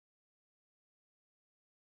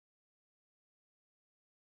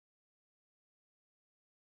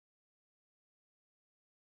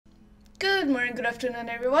Good morning, good afternoon,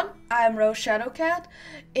 everyone. I'm ShadowGameCat,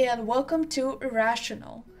 and welcome to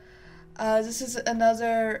Irrational. This is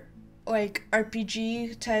another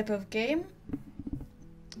RPG type of game,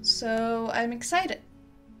 so I'm excited.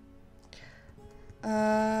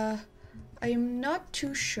 I'm not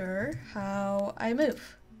too sure how I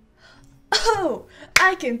move. Oh,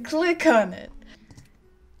 I can click on it.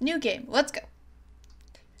 New game, let's go.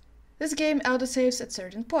 This game autosaves at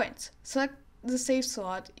certain points. Select the save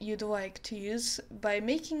slot you'd like to use by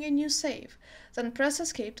making a new save. Then press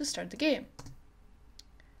escape to start the game.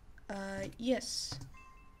 Yes.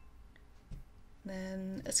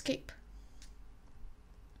 Then escape.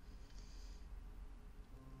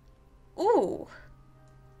 Ooh.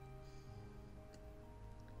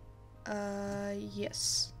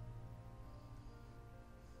 Yes.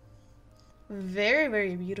 Very,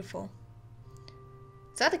 very beautiful.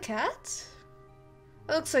 Is that a cat?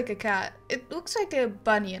 It looks like a cat. It looks like a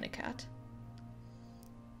bunny and a cat.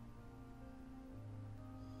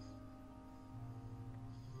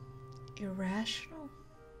 Irrational?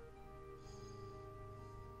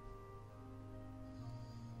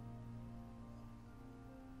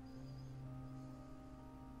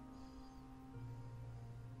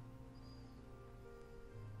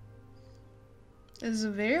 This is a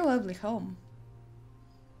very lovely home.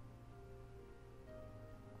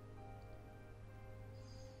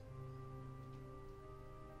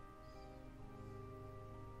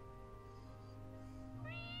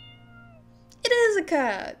 It is a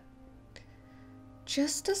cat!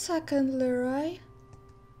 Just a second, Leroy.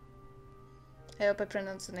 I hope I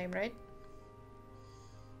pronounced the name right.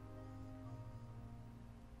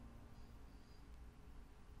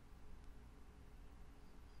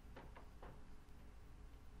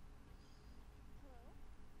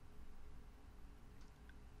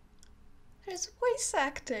 There's voice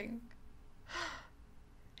acting.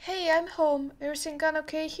 Hey, I'm home. Everything gone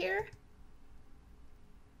okay here?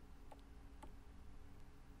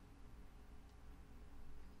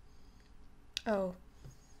 Oh.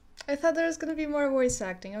 I thought there was gonna be more voice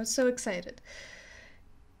acting. I was so excited.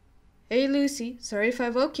 Hey, Lucy. Sorry if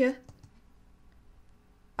I woke you.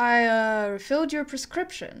 I refilled your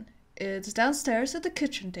prescription. It's downstairs at the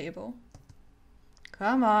kitchen table.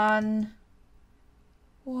 Come on.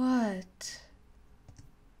 What?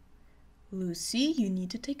 Lucy, you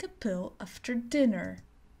need to take a pill after dinner.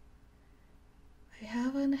 I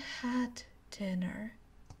haven't had dinner.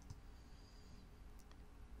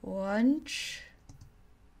 Lunch?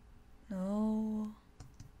 No.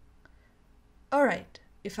 Alright,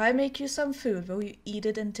 if I make you some food, will you eat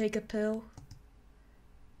it and take a pill?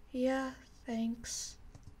 Yeah, thanks.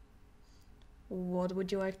 What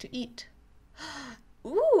would you like to eat?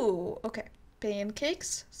 Ooh, okay.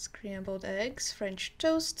 Pancakes, scrambled eggs, French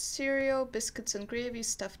toast, cereal, biscuits and gravy,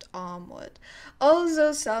 stuffed omelet. All of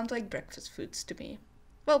those sound like breakfast foods to me.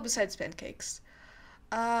 Well, besides pancakes.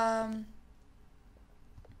 I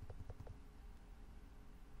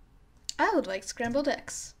would like scrambled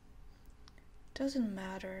eggs. Doesn't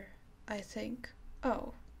matter, I think.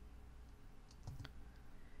 Oh.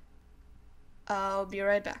 I'll be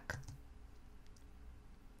right back.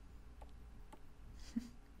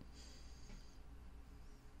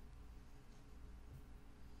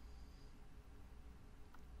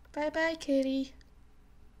 Bye-bye, kitty.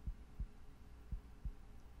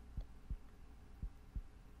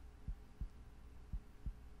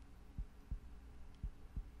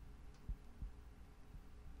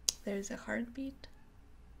 There's a heartbeat.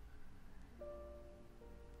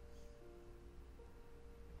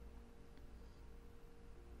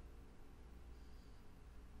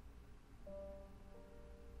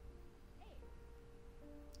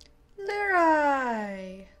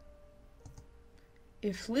 Leroy!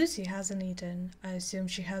 If Lucy hasn't eaten, I assume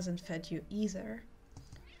she hasn't fed you either.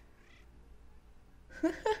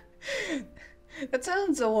 That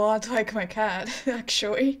sounds a lot like my cat,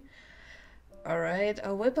 actually. Alright,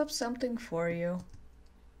 I'll whip up something for you.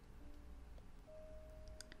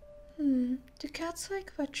 Do cats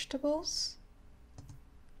like vegetables?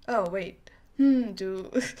 Oh, wait.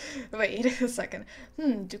 Wait a second.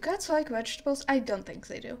 Do cats like vegetables? I don't think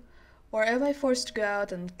they do. Or am I forced to go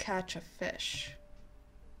out and catch a fish?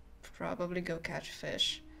 Probably go catch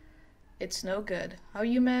fish. It's no good. How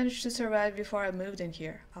you managed to survive before I moved in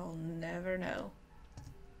here, I'll never know.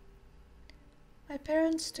 My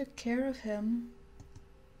parents took care of him.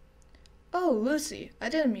 Oh, Lucy, I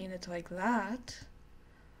didn't mean it like that.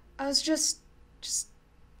 I was just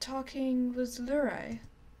talking with Leroy.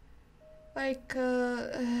 Like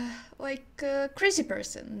a crazy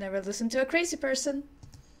person. Never listen to a crazy person.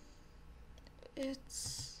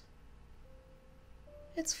 It's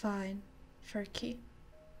fine. Furky.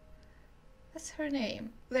 That's her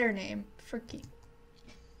name. Their name. Furky.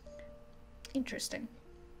 Interesting.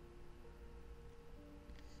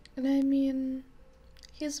 And I mean,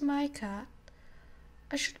 he's my cat.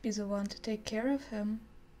 I should be the one to take care of him.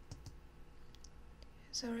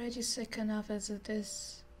 He's already sick enough as it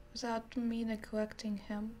is, without me neglecting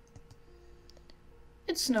him.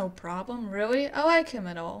 It's no problem, really. I like him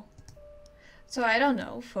at all. So I don't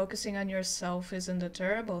know, focusing on yourself isn't a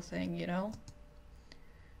terrible thing, you know?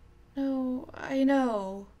 No, I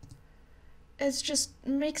know. It just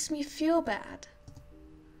makes me feel bad.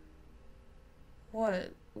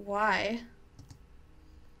 What? Why?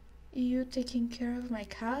 You taking care of my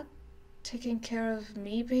cat? Taking care of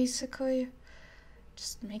me, basically?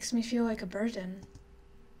 Just makes me feel like a burden.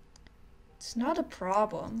 It's not a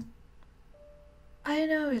problem. I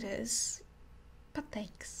know it is, but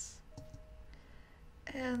thanks.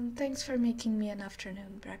 And thanks for making me an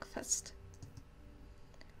afternoon breakfast.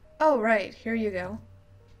 Oh, right, here you go.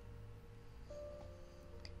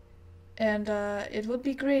 And it would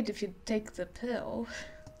be great if you'd take the pill.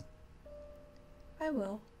 I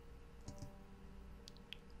will.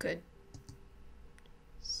 Good.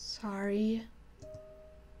 Sorry.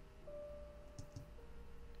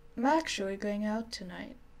 I'm actually going out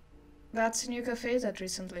tonight. That's a new cafe that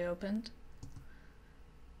recently opened.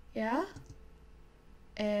 Yeah?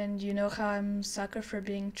 And you know how I'm a sucker for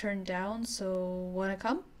being turned down, so wanna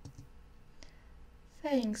come?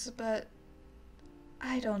 Thanks, but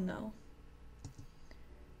I don't know.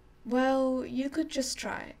 Well, you could just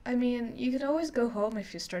try. I mean, you can always go home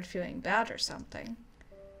if you start feeling bad or something.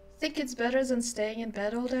 Think it's better than staying in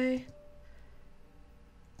bed all day?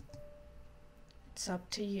 It's up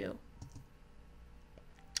to you.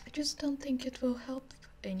 I just don't think it will help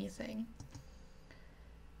anything.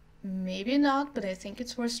 Maybe not, but I think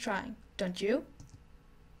it's worth trying. Don't you?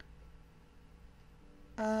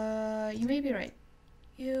 You may be right.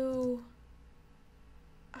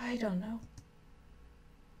 I don't know.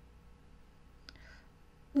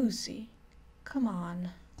 Lucy, come on.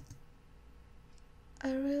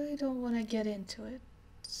 I really don't want to get into it.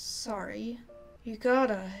 Sorry. You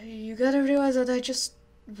gotta realize that I just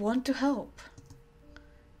want to help.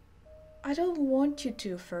 I don't want you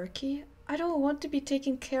to, Furky. I don't want to be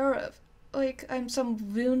taken care of, like I'm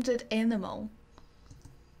some wounded animal.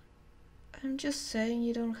 I'm just saying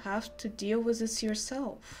you don't have to deal with this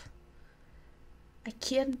yourself. I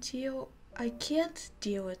can't deal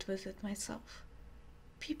with it myself.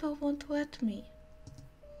 People won't let me.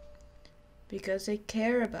 Because they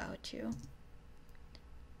care about you.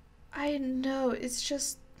 I know, it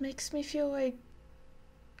just makes me feel like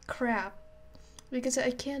crap. Because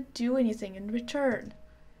I can't do anything in return.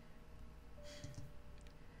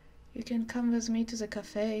 You can come with me to the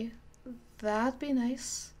cafe. That'd be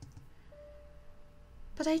nice.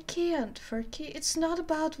 But I can't, Furky. It's not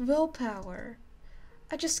about willpower.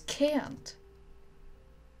 I just can't.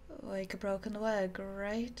 Like a broken leg,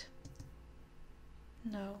 right?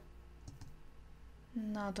 No.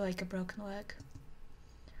 Not like a broken leg.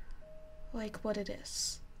 Like what it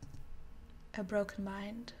is. A broken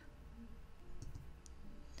mind.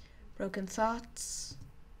 Broken thoughts.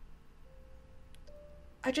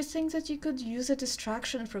 I just think that you could use a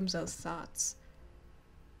distraction from those thoughts.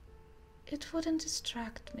 It wouldn't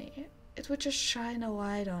distract me. It would just shine a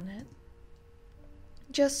light on it.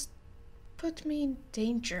 Just put me in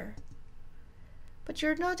danger. But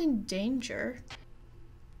you're not in danger.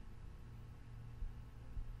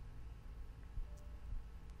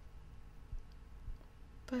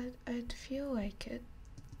 But I'd feel like it.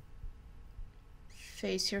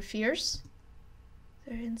 Face your fears?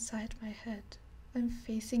 They're inside my head. I'm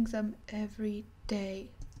facing them every day.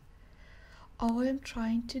 All I'm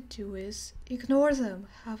trying to do is ignore them,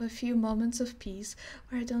 have a few moments of peace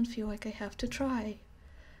where I don't feel like I have to try.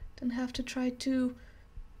 Don't have to try to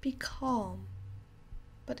be calm.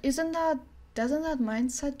 But doesn't that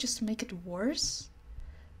mindset just make it worse?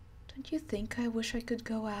 Don't you think I wish I could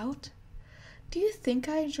go out? Do you think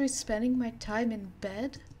I enjoy spending my time in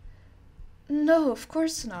bed? No, of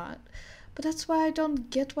course not. But that's why I don't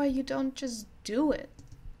get why you don't just do it.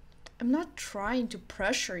 I'm not trying to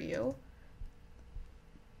pressure you.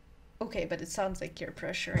 Okay, but it sounds like you're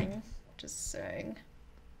pressuring. Just saying.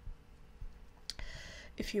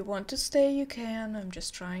 If you want to stay, you can. I'm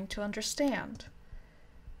just trying to understand.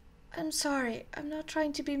 I'm sorry. I'm not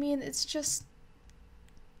trying to be mean. It's just...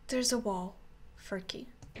 There's a wall, Furky.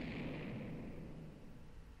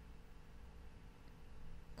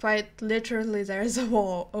 Quite literally, there's a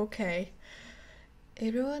wall. Okay.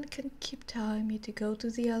 Everyone can keep telling me to go to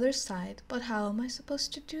the other side, but how am I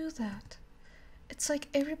supposed to do that? It's like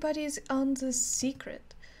everybody's on this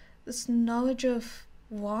secret, this knowledge of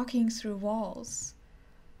walking through walls.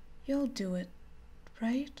 You'll do it,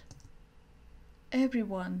 right?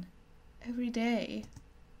 Everyone, every day.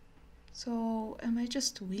 So, am I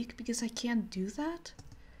just weak because I can't do that?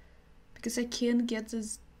 Because I can't get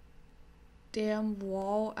this damn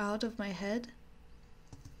wall out of my head?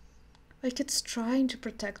 Like it's trying to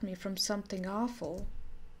protect me from something awful.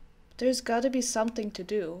 But there's gotta be something to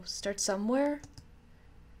do. Start somewhere?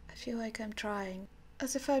 I feel like I'm trying.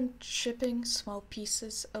 As if I'm chipping small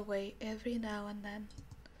pieces away every now and then.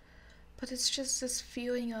 But it's just this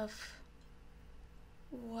feeling of...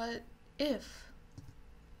 what if?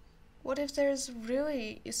 What if there's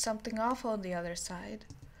really something awful on the other side?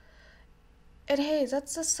 And hey,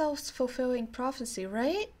 that's a self-fulfilling prophecy,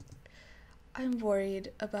 right? I'm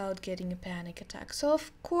worried about getting a panic attack, so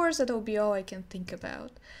of course that'll be all I can think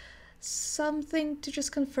about. Something to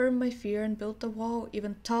just confirm my fear and build the wall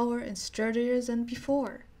even taller and sturdier than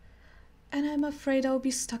before. And I'm afraid I'll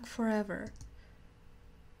be stuck forever.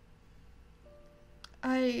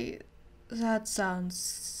 That sounds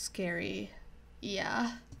scary.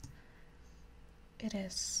 Yeah. It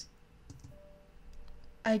is.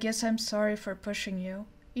 I guess I'm sorry for pushing you.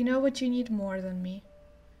 You know what you need more than me.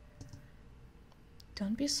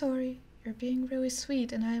 Don't be sorry. You're being really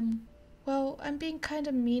sweet and I'm being kind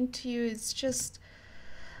of mean to you. It's just...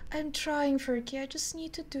 I'm trying, Fergie. I just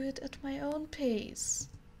need to do it at my own pace.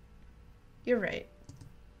 You're right.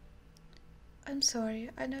 I'm sorry.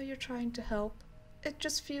 I know you're trying to help. It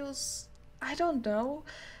just feels... I don't know.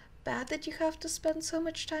 Bad that you have to spend so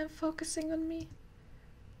much time focusing on me.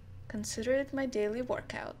 Consider it my daily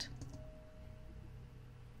workout.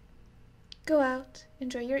 Go out.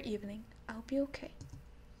 Enjoy your evening. I'll be okay.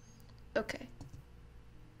 Okay.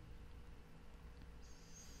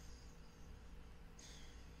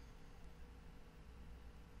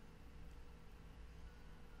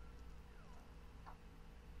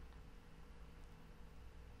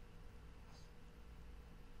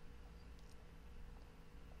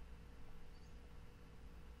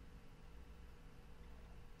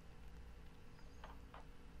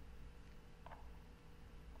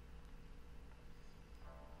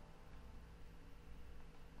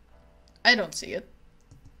 I don't see it.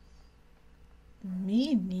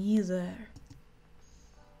 Me neither.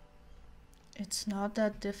 It's not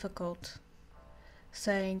that difficult.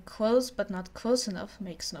 Saying close but not close enough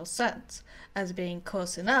makes no sense, as being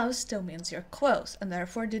close enough still means you're close, and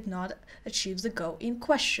therefore did not achieve the goal in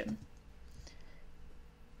question.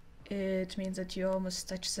 It means that you almost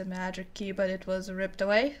touched the magic key, but it was ripped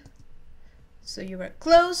away. So you were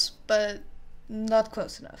close, but not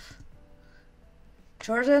close enough.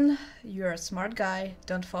 Jordan, you're a smart guy.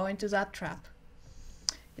 Don't fall into that trap.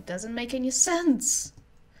 It doesn't make any sense.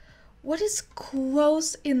 What is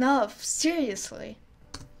close enough? Seriously.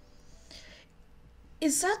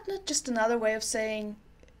 Is that not just another way of saying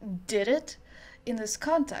did it in this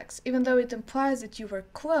context, even though it implies that you were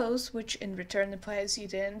close, which in return implies you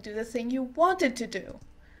didn't do the thing you wanted to do?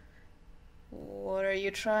 What are you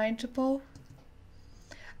trying to pull?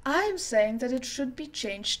 I'm saying that it should be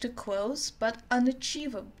changed to close but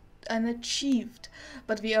unachieved.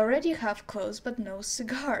 But we already have close but no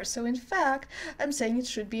cigar, so in fact, I'm saying it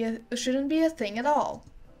shouldn't be a thing at all.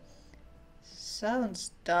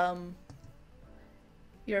 Sounds dumb.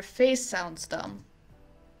 Your face sounds dumb.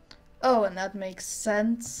 Oh, and that makes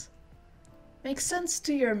sense. Makes sense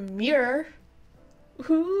to your mirror.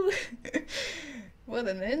 Ooh. What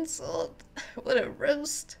an insult. What a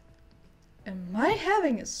roast. Am I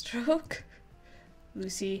having a stroke?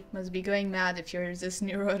 Lucy must be going mad if you're this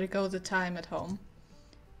neurotic all the time at home.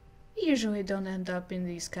 We usually don't end up in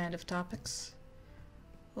these kind of topics.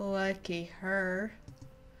 Lucky her.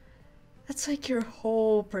 That's like your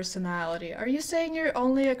whole personality. Are you saying you're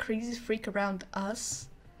only a crazy freak around us?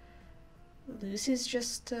 Lucy's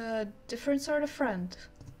just a different sort of friend.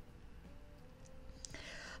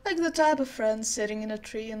 Like the type of friend sitting in a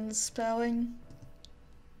tree and spelling.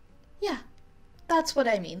 Yeah, that's what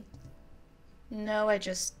I mean. No,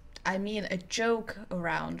 I mean a joke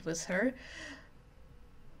around with her.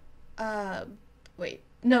 Wait.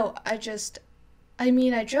 No, I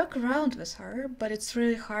joke around with her, but it's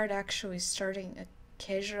really hard actually starting a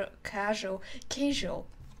casual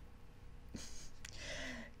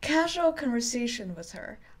conversation with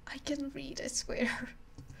her. I can read, I swear.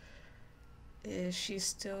 Is she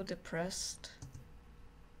still depressed?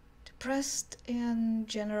 Depressed and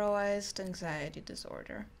generalized anxiety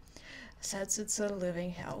disorder. Says it's a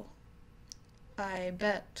living hell. I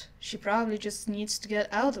bet she probably just needs to get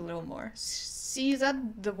out a little more. See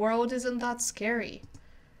that the world isn't that scary.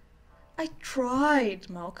 I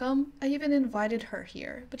tried, Malcolm. I even invited her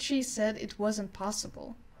here, but she said it wasn't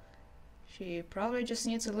possible. She probably just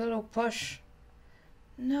needs a little push.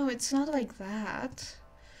 No, it's not like that.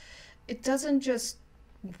 It doesn't just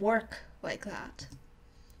work like that.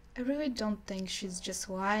 I really don't think she's just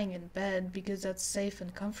lying in bed because that's safe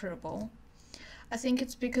and comfortable. I think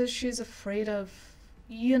it's because she's afraid of,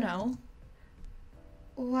 you know,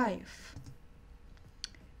 life.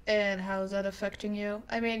 And how's that affecting you?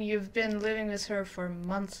 I mean, you've been living with her for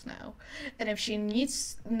months now, and if she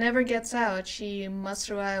never gets out, she must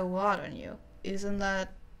rely a lot on you. Isn't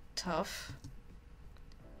that tough?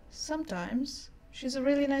 Sometimes. She's a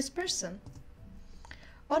really nice person.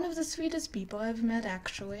 One of the sweetest people I've met,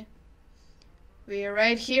 actually. We're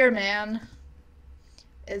right here, man.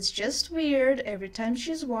 It's just weird. Every time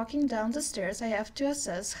she's walking down the stairs, I have to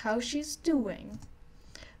assess how she's doing.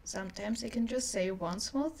 Sometimes I can just say one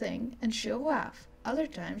small thing and she'll laugh. Other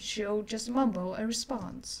times she'll just mumble a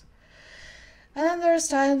response. And then there's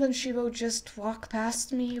times when she will just walk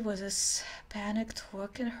past me with this panicked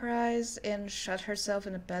look in her eyes and shut herself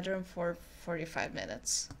in a bedroom for 45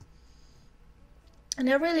 minutes. And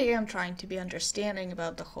I really am trying to be understanding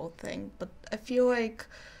about the whole thing, but I feel like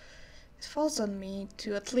it falls on me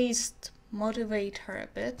to at least motivate her a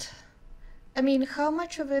bit. I mean, how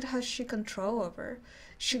much of it has she control over?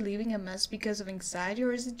 Is she leaving a mess because of anxiety,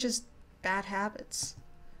 or is it just bad habits?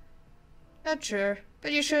 Not sure,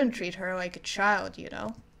 but you shouldn't treat her like a child, you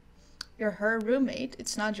know. You're her roommate.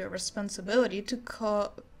 It's not your responsibility to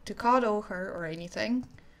coddle her or anything.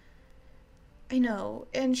 I know,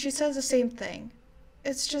 and she says the same thing.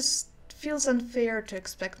 It's just feels unfair to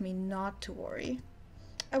expect me not to worry.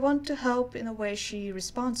 I want to help in a way she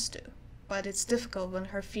responds to, but it's difficult when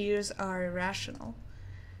her fears are irrational.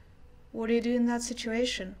 What do you do in that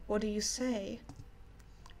situation? What do you say?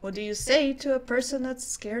 What do you say to a person that's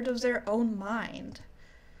scared of their own mind?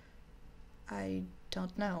 I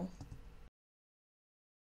don't know.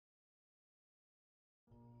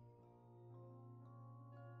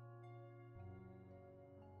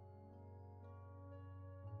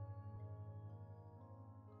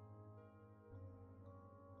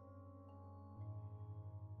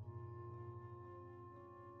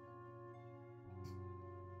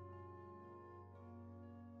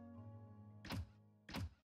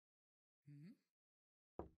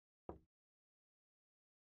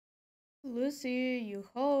 Lucy, you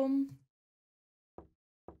home?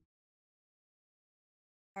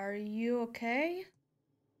 Are you okay?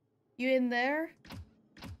 You in there?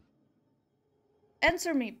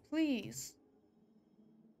 Answer me, please.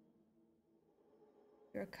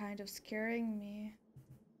 You're kind of scaring me.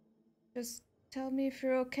 Just tell me if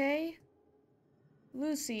you're okay.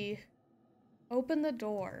 Lucy, open the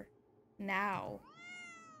door. Now.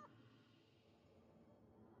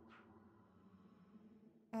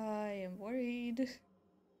 I am worried.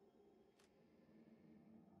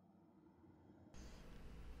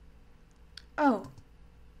 Oh.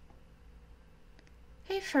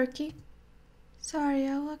 Hey, Ferky. Sorry,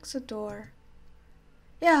 I locked the door.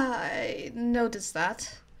 Yeah, I noticed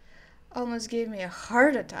that. Almost gave me a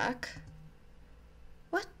heart attack.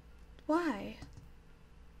 What? Why?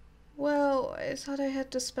 Well, I thought I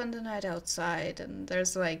had to spend the night outside, and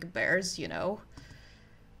there's like bears, you know.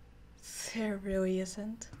 There really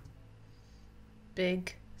isn't.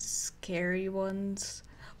 Big, scary ones.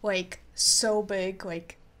 Like, so big,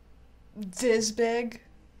 like this big.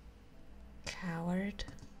 Coward.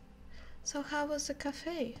 So how was the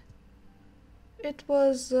cafe? It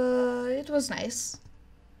was nice.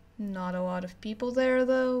 Not a lot of people there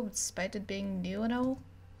though, despite it being new and all.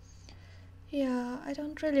 Yeah, I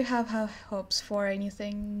don't really have high hopes for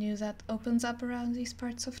anything new that opens up around these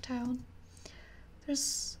parts of town.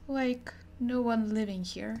 There's, like, no one living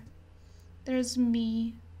here. There's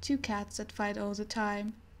me, two cats that fight all the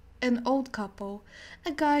time, an old couple,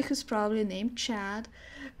 a guy who's probably named Chad,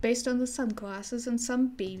 based on the sunglasses, and some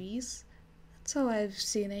babies. That's all I've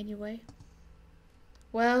seen anyway.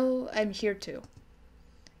 Well, I'm here too.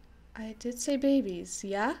 I did say babies,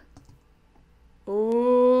 yeah?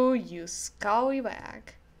 Oh, you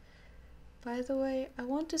scallywag. By the way, I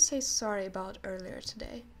want to say sorry about earlier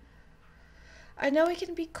today. I know it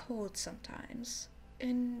can be cold sometimes,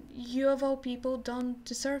 and you of all people don't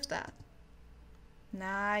deserve that.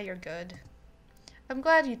 Nah, you're good. I'm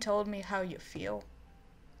glad you told me how you feel.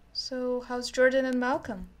 So, how's Jordan and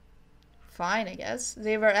Malcolm? Fine, I guess.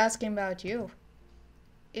 They were asking about you.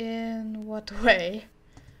 In what way?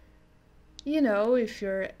 You know, if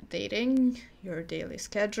you're dating, your daily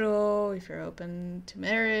schedule, if you're open to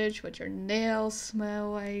marriage, what your nails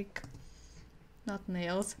smell like. Not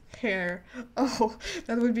nails, hair. Oh,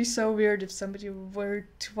 that would be so weird if somebody were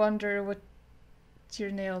to wonder what your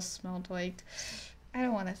nails smelled like. I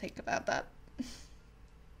don't want to think about that.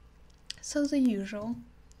 So the usual.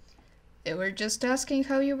 They were just asking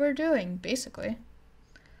how you were doing, basically.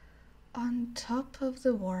 On top of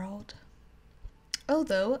the world.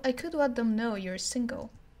 Although, I could let them know you're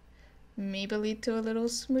single. Maybe lead to a little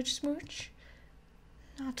smooch.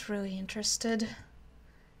 Not really interested.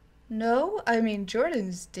 No, I mean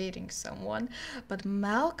Jordan's dating someone, but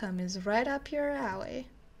Malcolm is right up your alley.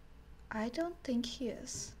 I don't think he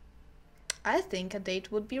is. I think a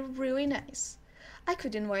date would be really nice. I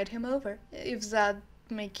could invite him over, if that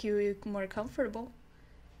make you more comfortable.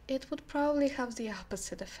 It would probably have the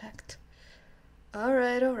opposite effect.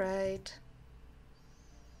 Alright.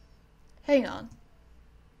 Hang on.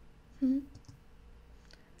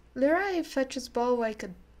 Leroy fetches ball like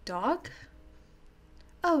a dog?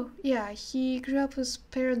 Oh, yeah, he grew up with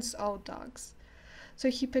parents all dogs. So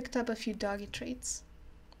he picked up a few doggy traits.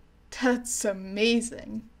 That's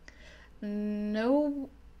amazing. No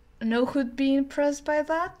who'd be impressed by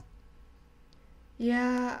that?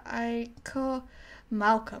 Yeah, I call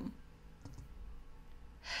Malcolm.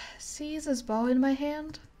 See this ball in my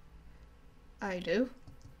hand? I do.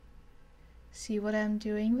 See what I'm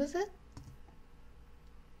doing with it?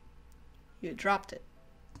 You dropped it.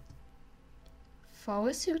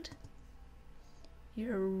 Follow suit.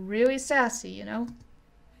 You're really sassy, you know?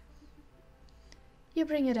 You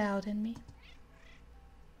bring it out in me.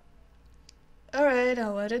 Alright,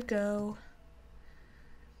 I'll let it go.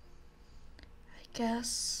 I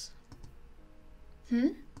guess.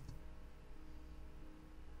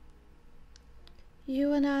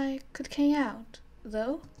 You and I could hang out,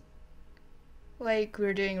 though? Like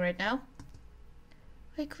we're doing right now?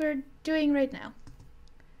 Like we're doing right now.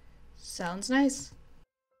 Sounds nice.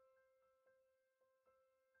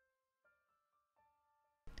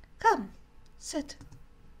 Come, sit.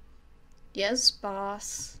 Yes,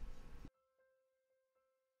 boss.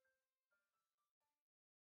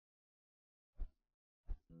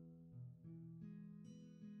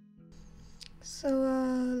 So,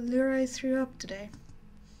 Leroy threw up today.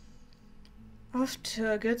 Off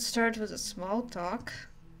to a good start with a small talk.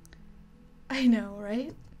 I know,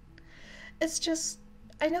 right? It's just,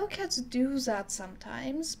 I know cats do that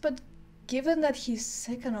sometimes, but given that he's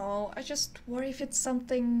sick and all, I just worry if it's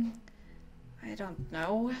something, I don't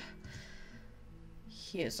know.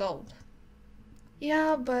 He is old.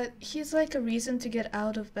 Yeah, but he's like a reason to get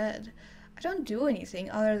out of bed. I don't do anything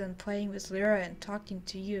other than playing with Lyra and talking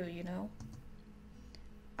to you, you know?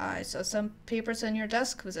 I saw some papers on your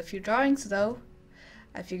desk with a few drawings, though.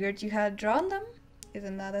 I figured you had drawn them.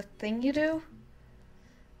 Isn't that a thing you do?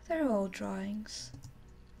 They're old drawings.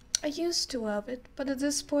 I used to love it, but at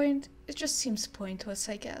this point, it just seems pointless,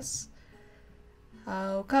 I guess.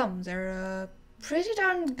 How come? They're pretty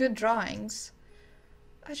darn good drawings.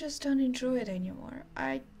 I just don't enjoy it anymore.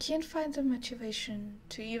 I can't find the motivation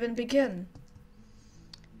to even begin.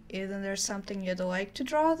 Isn't there something you'd like to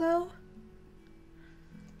draw, though?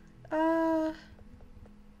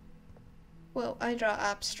 Well, I draw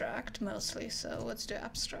abstract mostly, so let's do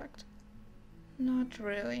abstract. Not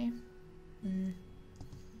really.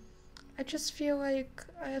 I just feel like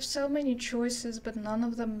I have so many choices, but none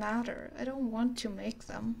of them matter. I don't want to make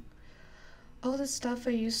them. All the stuff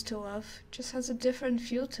I used to love just has a different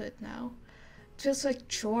feel to it now. It feels like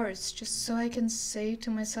chores, just so I can say to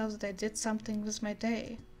myself that I did something with my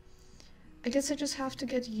day. I guess I just have to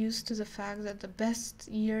get used to the fact that the best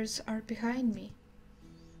years are behind me.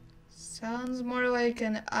 Sounds more like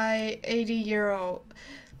an 80-year-old.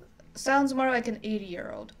 Sounds more like an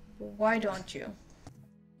 80-year-old. Why don't you?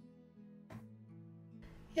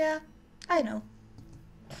 Yeah, I know.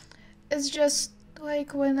 It's just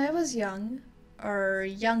like when I was young, or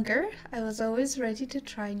younger, I was always ready to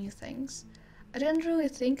try new things. I didn't really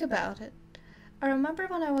think about it. I remember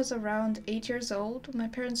when I was around 8 years old, my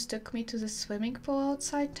parents took me to the swimming pool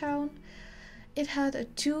outside town. It had a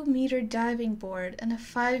 2-meter diving board and a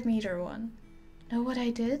 5-meter one. Know what I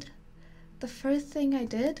did? The first thing I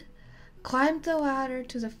did? Climbed the ladder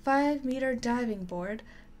to the 5-meter diving board,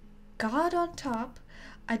 got on top.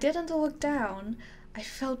 I didn't look down. I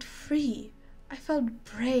felt free. I felt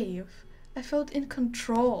brave. I felt in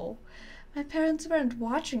control. My parents weren't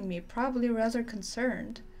watching me, probably rather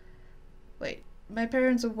concerned. Wait, my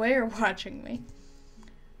parents were watching me.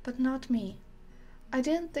 But not me. I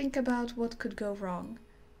didn't think about what could go wrong.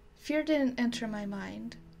 Fear didn't enter my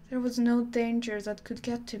mind. There was no danger that could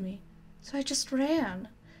get to me. So I just ran.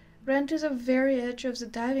 Ran to the very edge of the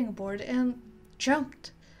diving board and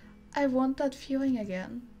jumped. I want that feeling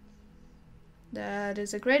again. That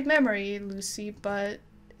is a great memory, Lucy, but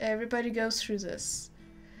everybody goes through this.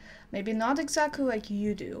 Maybe not exactly like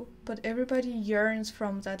you do, but everybody yearns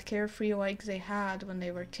from that carefree life they had when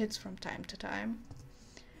they were kids from time to time.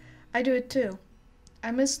 I do it too.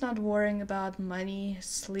 I miss not worrying about money,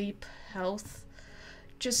 sleep, health,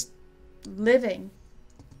 just living.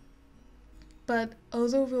 But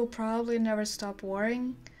although we'll probably never stop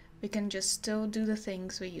worrying, we can just still do the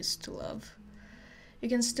things we used to love. You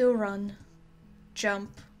can still run,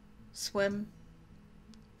 jump, swim.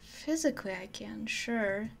 Physically I can,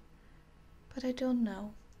 sure, but I don't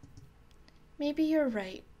know. Maybe you're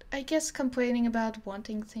right. I guess complaining about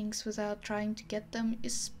wanting things without trying to get them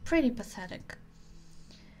is pretty pathetic.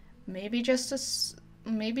 Maybe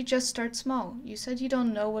maybe just start small. You said you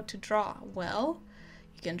don't know what to draw. Well,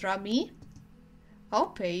 you can draw me. I'll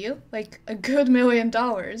pay you like a good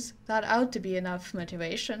 $1,000,000. That ought to be enough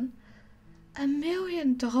motivation.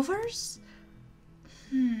 $1,000,000?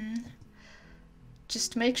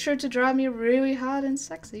 Just make sure to draw me really hot and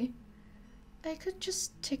sexy. I could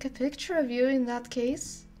just take a picture of you in that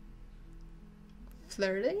case.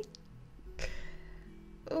 Flirting?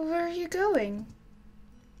 Where are you going?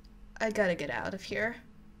 I gotta get out of here.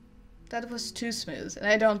 That was too smooth, and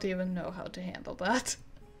I don't even know how to handle that.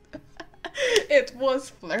 It was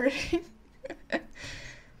flirting.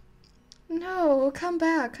 No, come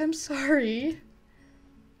back. I'm sorry.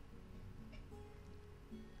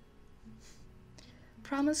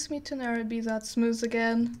 Promise me to never be that smooth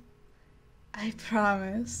again. I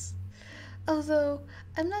promise. Although,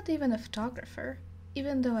 I'm not even a photographer,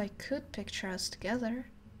 even though I could picture us together.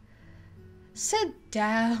 Sit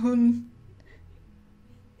down.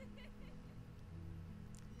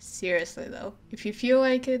 Seriously though, if you feel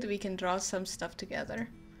like it, we can draw some stuff together.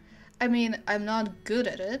 I mean, I'm not good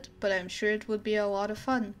at it, but I'm sure it would be a lot of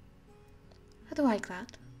fun. I'd like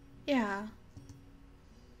that. Yeah.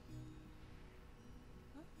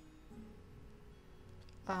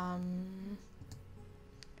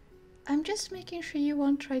 I'm just making sure you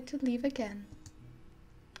won't try to leave again.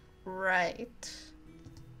 Right.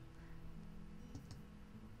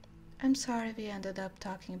 I'm sorry we ended up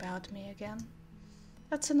talking about me again.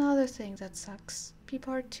 That's another thing that sucks.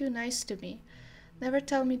 People are too nice to me. Never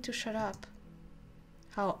tell me to shut up.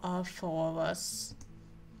 How awful of us.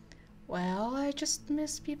 Well, I just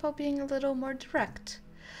miss people being a little more direct.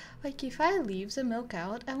 Like, if I leave the milk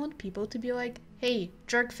out, I want people to be like, hey,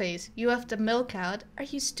 jerkface, you left the milk out. Are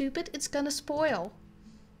you stupid? It's gonna spoil.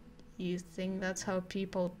 You think that's how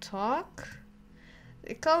people talk?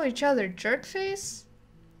 They call each other jerkface?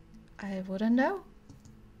 I wouldn't know.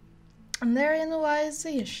 And therein lies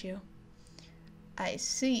the issue. I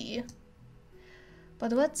see.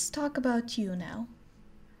 But let's talk about you now.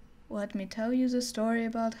 Let me tell you the story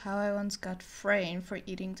about how I once got framed for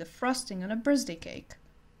eating the frosting on a birthday cake.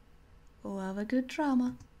 Love a good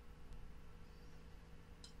drama.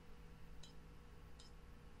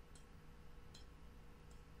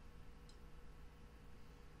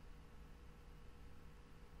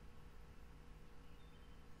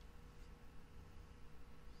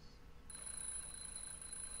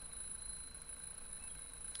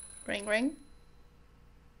 Ring ring.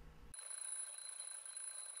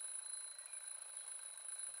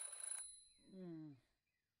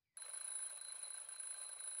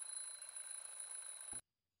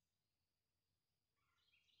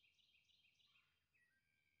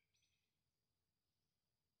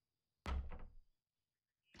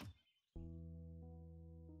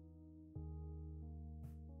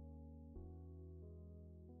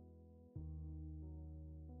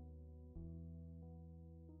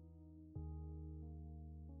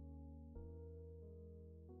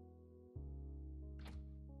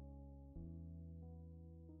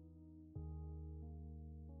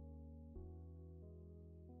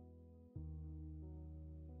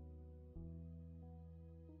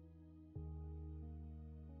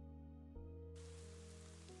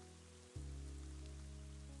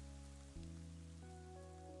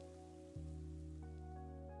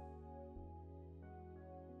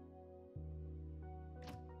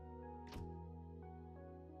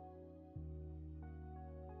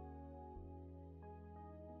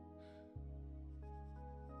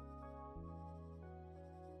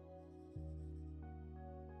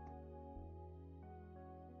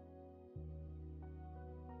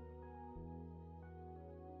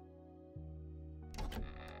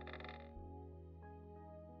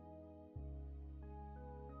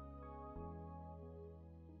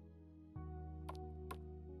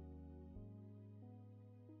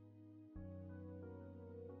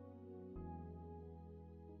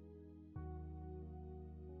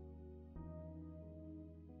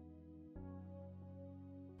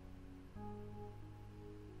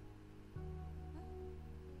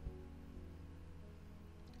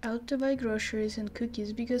 Out to buy groceries and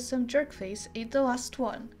cookies because some jerkface ate the last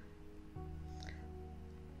one.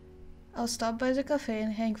 I'll stop by the cafe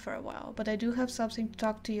and hang for a while, but I do have something to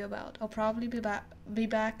talk to you about. I'll probably be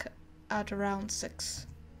back at around 6.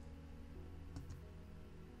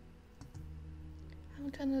 I'm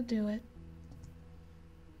gonna do it.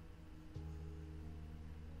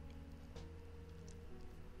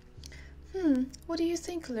 What do you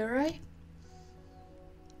think, Leroy?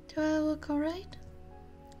 Do I look alright?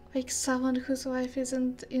 Like someone whose life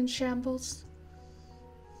isn't in shambles?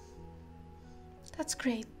 That's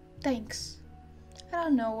great, thanks. I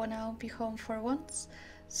don't know when I'll be home for once,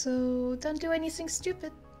 so don't do anything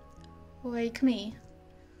stupid. Like me.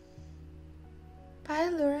 Bye,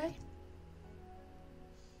 Leroy.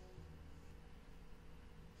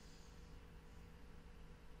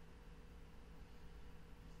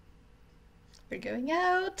 We're going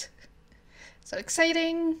out. So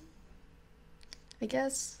exciting. I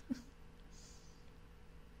guess.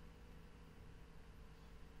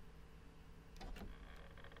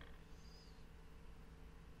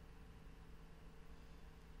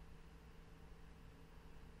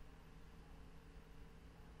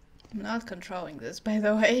 I'm not controlling this, by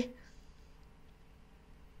the way.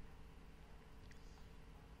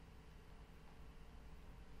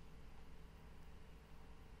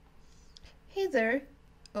 Hey there.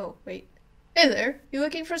 Oh, wait. Hey there, you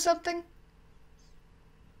looking for something?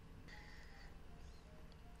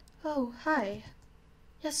 Oh, hi.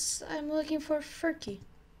 Yes, I'm looking for Furky.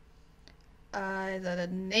 Is that a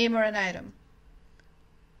name or an item?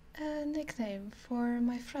 A nickname for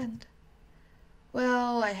my friend.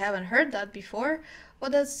 Well, I haven't heard that before.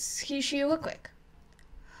 What does she look like?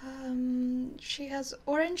 She has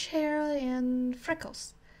orange hair and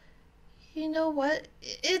freckles. You know what?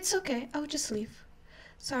 It's okay. I'll just leave.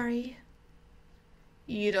 Sorry.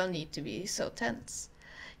 You don't need to be so tense.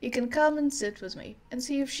 You can come and sit with me and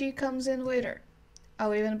see if she comes in later.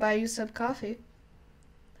 I'll even buy you some coffee.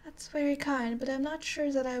 That's very kind, but I'm not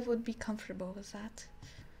sure that I would be comfortable with that.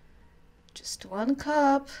 Just one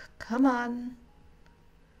cup. Come on.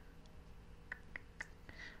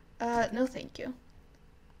 No thank you.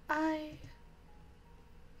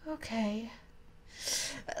 Okay.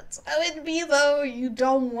 That's how it be though. You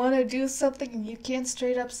don't want to do something and you can't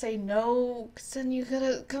straight up say no, because then you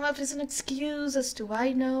gotta come up with an excuse as to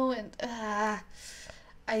why no, and I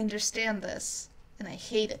understand this, and I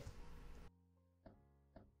hate it.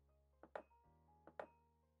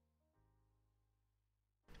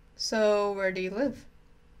 So, where do you live?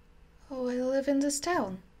 Oh, I live in this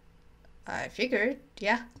town. I figured,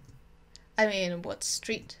 yeah. I mean, what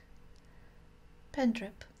street?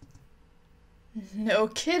 Pendrip. No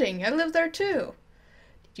kidding, I live there too.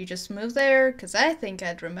 Did you just move there? 'Cause I think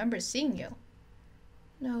I'd remember seeing you.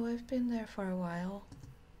 No, I've been there for a while.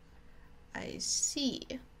 I see.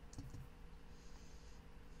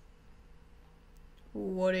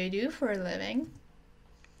 What do you do for a living?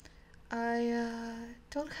 I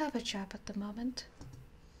don't have a job at the moment.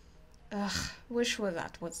 Ugh, wish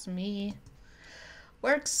that was me.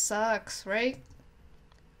 Work sucks, right?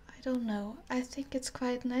 I don't know. I think it's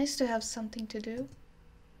quite nice to have something to do.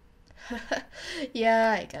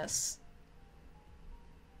 Yeah, I guess.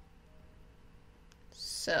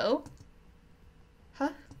 So?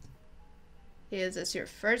 Huh? Is this your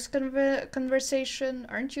first conversation?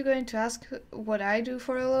 Aren't you going to ask what I do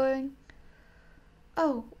for a living?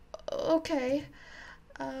 Oh, okay.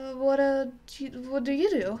 What do you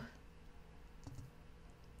do?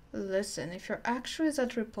 Listen, if you're actually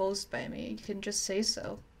that repulsed by me, you can just say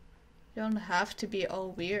so. You don't have to be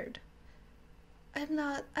all weird. I'm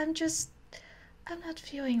not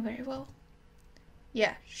feeling very well.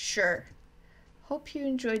 Yeah, sure. Hope you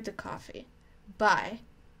enjoyed the coffee. Bye.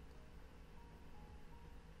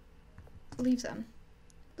 Leave them.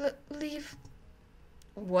 Leave.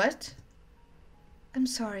 What? I'm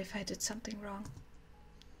sorry if I did something wrong.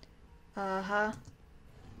 Uh-huh.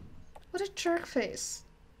 What a jerk face.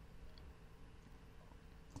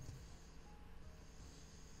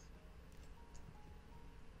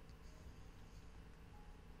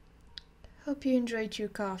 Hope you enjoyed your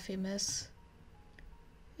coffee, miss.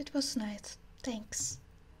 It was nice, thanks.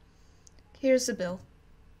 Here's the bill.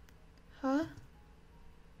 Huh?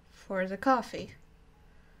 For the coffee.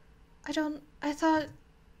 I thought...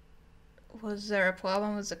 Was there a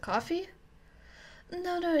problem with the coffee?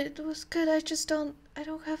 No, it was good. I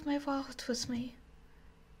don't have my wallet with me.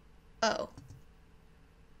 Oh.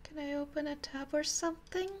 Can I open a tab or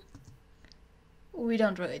something? We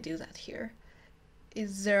don't really do that here.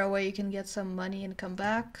 Is there a way you can get some money and come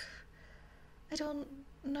back? I don't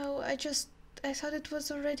know, I thought it was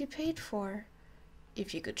already paid for.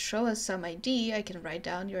 If you could show us some ID, I can write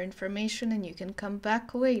down your information and you can come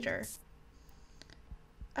back later.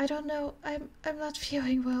 I don't know, I'm not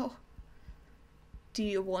feeling well. Do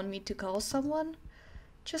you want me to call someone?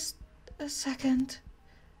 Just a second.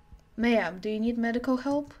 Ma'am, do you need medical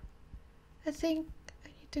help? I think I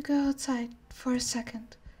need to go outside for a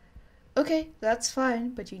second. Okay, that's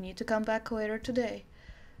fine, but you need to come back later today.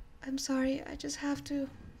 I'm sorry, I just have to...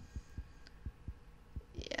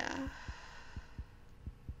 Yeah...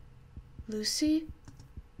 Lucy?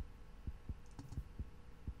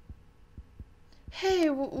 Hey,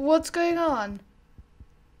 what's going on?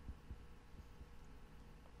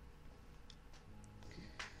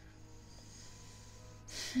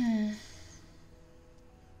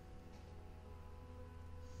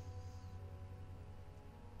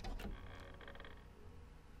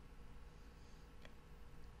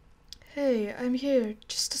 Hey, I'm here.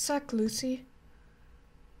 Just a sec, Lucy.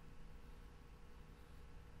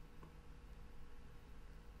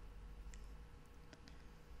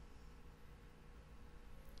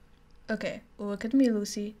 Okay, look at me,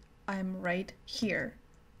 Lucy. I'm right here.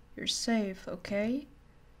 You're safe, okay?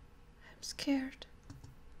 I'm scared.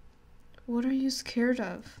 What are you scared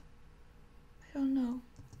of? I don't know.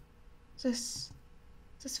 This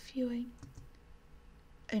feeling.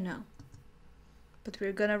 I know. But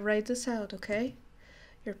we're gonna write this out, okay?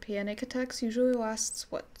 Your panic attacks usually lasts,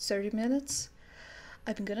 what, 30 minutes?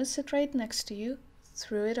 I'm gonna sit right next to you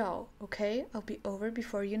through it all, okay? I'll be over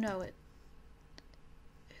before you know it.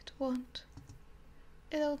 It won't.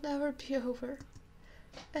 It'll never be over.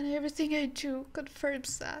 And everything I do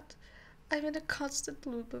confirms that. I'm in a constant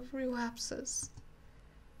loop of relapses.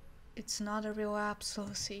 It's not a relapse,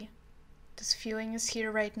 Lucy. This feeling is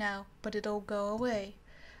here right now, but it'll go away.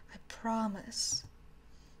 I promise.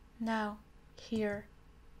 Now, here.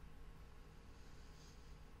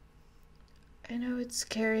 I know it's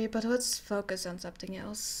scary, but let's focus on something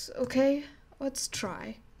else, okay? Let's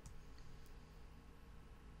try.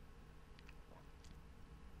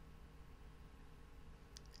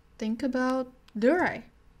 Think about Durai.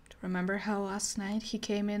 Remember how last night he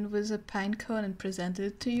came in with a pine cone and presented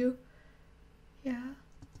it to you? Yeah.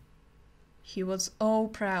 He was all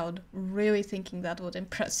proud, really thinking that would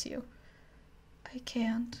impress you. I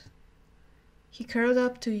can't. He curled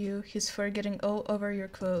up to you, his fur getting all over your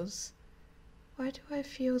clothes. Why do I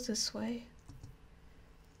feel this way?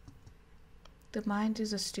 The mind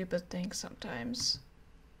is a stupid thing sometimes.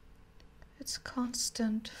 It's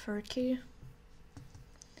constant, Furky.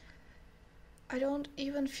 I don't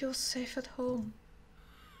even feel safe at home.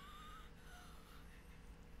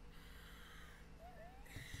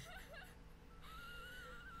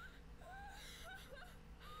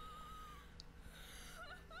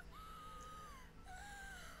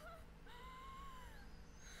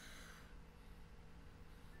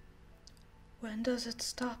 When does it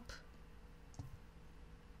stop?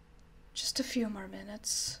 Just a few more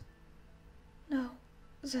minutes. No,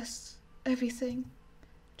 everything.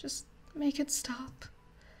 Just make it stop.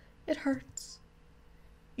 It hurts.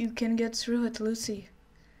 You can get through it, Lucy.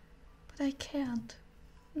 But I can't.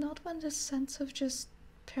 Not when this sense of just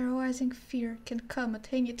paralyzing fear can come at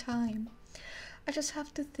any time. I just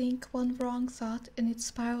have to think one wrong thought and it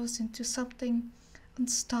spirals into something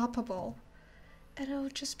unstoppable. And it'll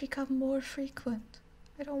just become more frequent.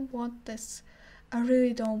 I don't want this. I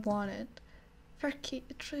really don't want it. Ferky,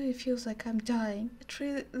 it really feels like I'm dying. It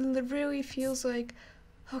really feels like...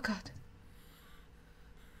 Oh god.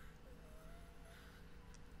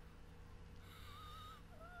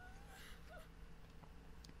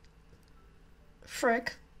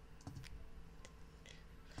 Frick.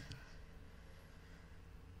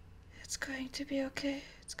 It's going to be okay.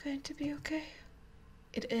 It's going to be okay.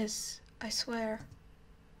 It is, I swear.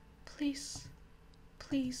 Please.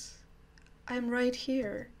 Please. I'm right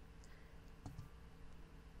here.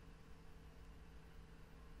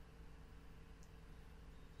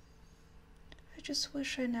 I just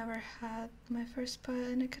wish I never had my first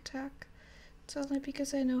panic attack. It's only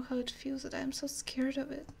because I know how it feels that I'm so scared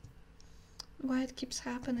of it. Why it keeps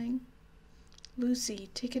happening. Lucy,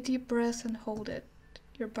 take a deep breath and hold it.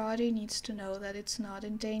 Your body needs to know that it's not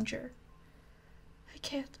in danger. I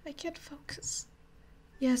can't focus.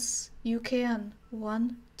 Yes, you can.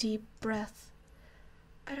 One deep breath.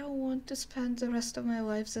 I don't want to spend the rest of my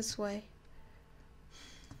life this way.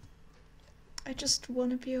 I just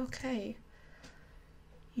want to be okay.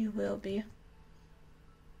 You will be.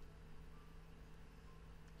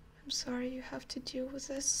 I'm sorry you have to deal with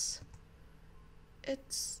this.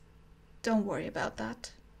 Don't worry about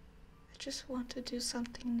that. I just want to do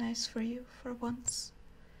something nice for you for once.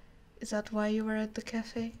 Is that why you were at the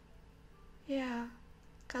cafe? Yeah,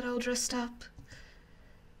 got all dressed up.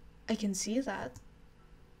 I can see that.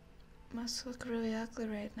 Must look really ugly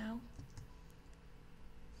right now.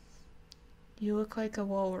 You look like a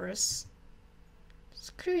walrus.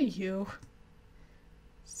 Screw you.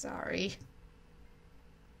 Sorry.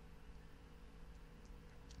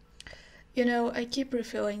 You know, I keep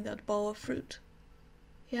refilling that bowl of fruit.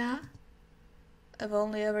 Yeah? I've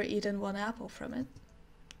only ever eaten one apple from it.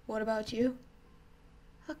 What about you?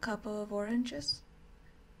 A couple of oranges.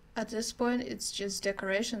 At this point, it's just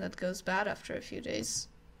decoration that goes bad after a few days.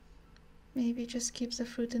 Maybe just keep the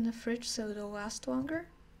fruit in the fridge so it'll last longer?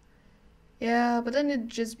 Yeah, but then it'd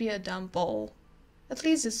just be a dumb bowl. At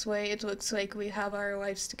least this way it looks like we have our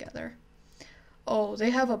lives together. Oh,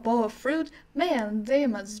 they have a bowl of fruit? Man, they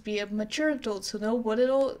must be a mature adults who know what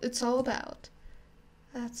it's all about.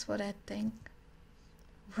 That's what I think.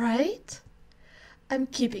 Right? I'm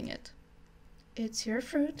keeping it. It's your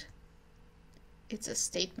fruit. It's a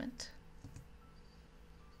statement.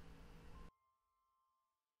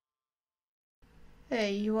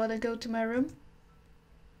 Hey, you wanna go to my room?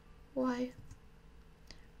 Why?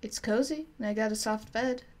 It's cozy, and I got a soft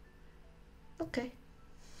bed. Okay.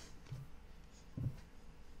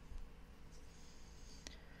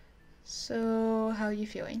 So, how are you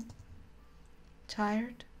feeling?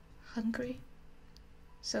 Tired? Hungry?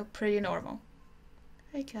 So pretty normal,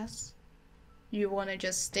 I guess. You wanna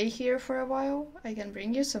just stay here for a while? I can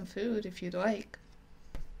bring you some food if you'd like.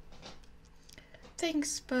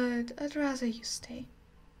 Thanks, but I'd rather you stay.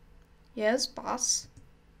 Yes, boss.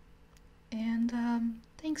 And,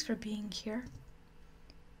 thanks for being here.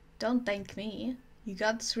 Don't thank me. You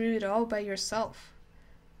got through it all by yourself.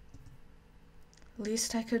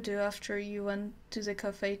 Least I could do after you went to the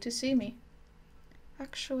cafe to see me.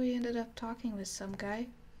 Actually ended up talking with some guy.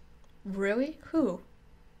 Really? Who?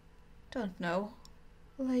 Don't know.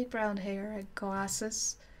 Light brown hair and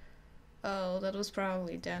glasses. Oh, that was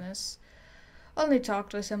probably Dennis. Only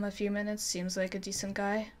talked with him a few minutes, seems like a decent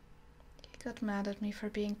guy. He got mad at me for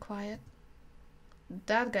being quiet.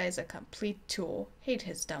 That guy's a complete tool. Hate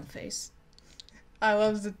his dumb face. I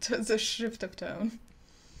love the shift of tone.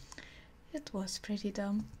 It was pretty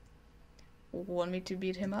dumb. Want me to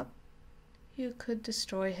beat him up? You could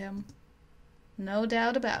destroy him. No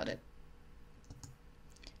doubt about it.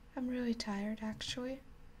 I'm really tired, actually.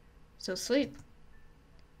 So sleep.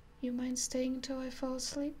 You mind staying until I fall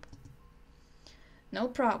asleep? No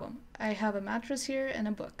problem. I have a mattress here and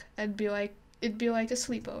a book. It'd be like a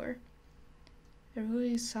sleepover. A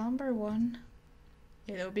really somber one.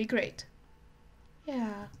 It'll be great.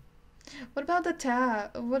 Yeah. What about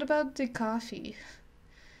what about the coffee?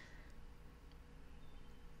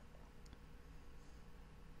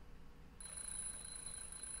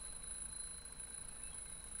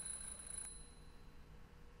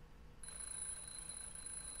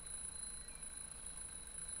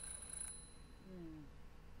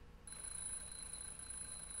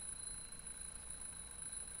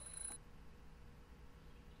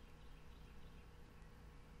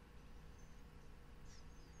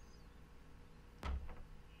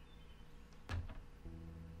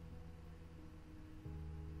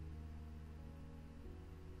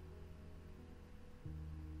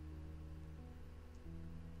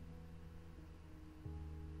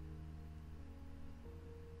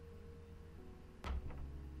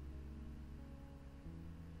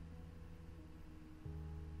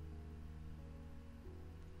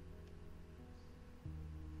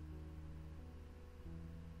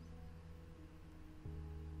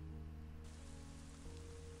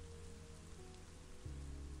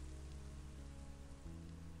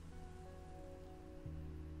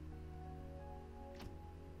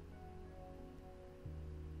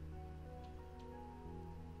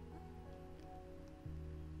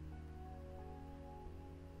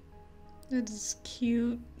 That is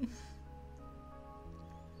cute.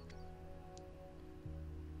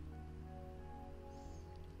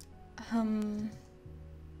 Am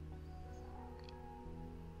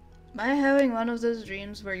I having one of those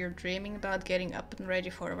dreams where you're dreaming about getting up and ready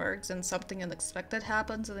for work and something unexpected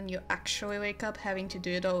happens and then you actually wake up having to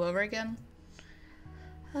do it all over again?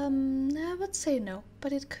 I would say no,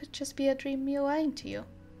 but it could just be a dream me lying to you.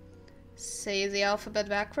 Say the alphabet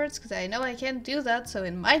backwards, because I know I can't do that, so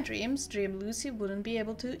in my dreams, Dream Lucy wouldn't be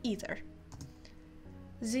able to either.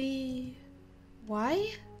 Z...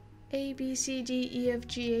 Y? A, B, C, D, E, F,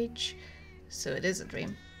 G, H... So it is a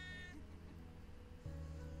dream.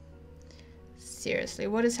 Seriously,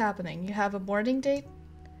 what is happening? You have a boarding date?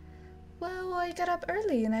 Well, I got up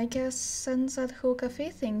early, and I guess since that whole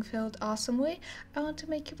cafe thing felt awesome way, I want to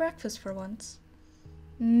make you breakfast for once.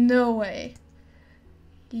 No way.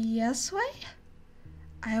 Yes way?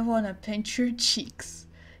 I wanna pinch your cheeks.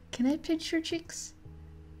 Can I pinch your cheeks?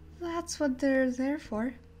 That's what they're there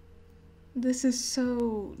for. This is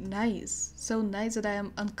so nice. So nice that I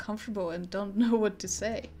am uncomfortable and don't know what to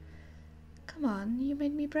say. Come on, you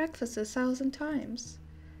made me breakfast 1,000 times.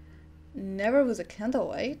 Never was a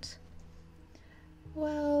candlelight.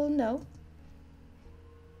 Well, no.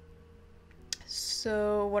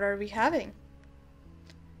 So, what are we having?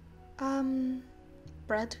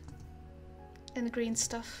 Bread. And green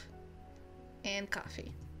stuff. And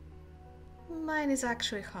coffee. Mine is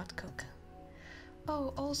actually hot cocoa.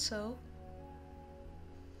 Oh, also,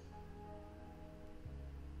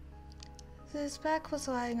 this bag was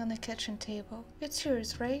lying on the kitchen table. It's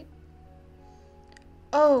yours, right?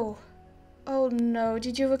 Oh. Oh no,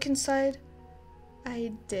 did you look inside?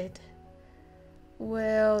 I did.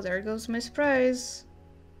 Well, there goes my surprise.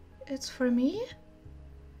 It's for me?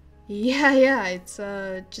 Yeah, it's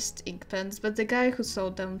just ink pens, but the guy who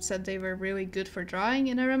sold them said they were really good for drawing,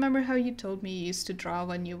 and I remember how you told me you used to draw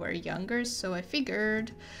when you were younger, so I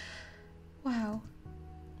figured... Wow.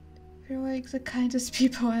 You're like the kindest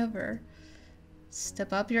people ever.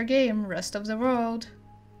 Step up your game, rest of the world.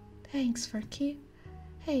 Thanks, Ferky.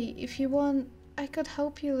 Hey, if you want, I could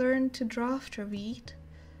help you learn to draw after we eat.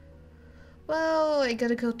 Well, I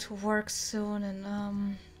gotta go to work soon, and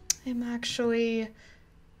I'm actually...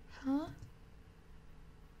 Huh?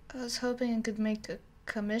 I was hoping I could make a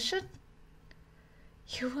commission?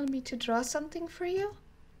 You want me to draw something for you?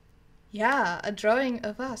 Yeah, a drawing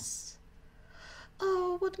of us.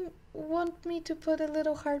 Oh, want me to put a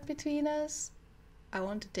little heart between us? I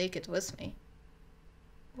want to take it with me.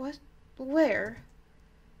 What? Where?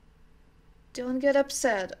 Don't get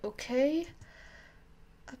upset, okay?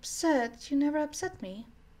 Upset? You never upset me.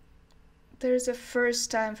 There's a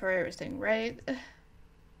first time for everything, right?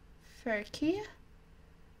 Ferky?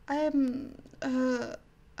 I'm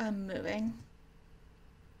moving.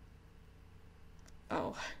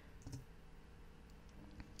 Oh.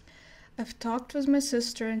 I've talked with my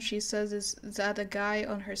sister and she says that a guy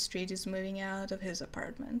on her street is moving out of his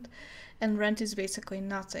apartment. And rent is basically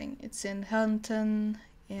nothing. It's in Hunton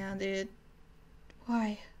and it...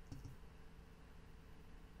 Why?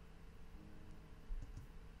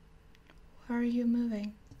 Why are you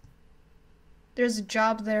moving? There's a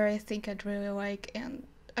job there I think I'd really like, and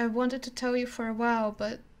I wanted to tell you for a while,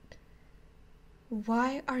 but...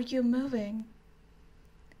 Why are you moving?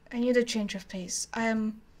 I need a change of pace.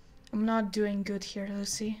 I'm not doing good here,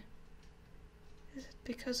 Lucy. Is it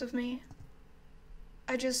because of me?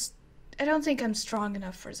 I don't think I'm strong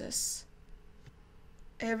enough for this.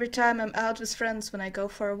 Every time I'm out with friends, when I go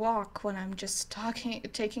for a walk, when I'm just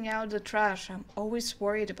taking out the trash, I'm always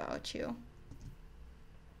worried about you.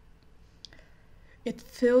 It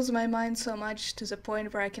fills my mind so much to the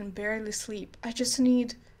point where I can barely sleep. I just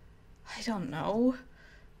need... I don't know.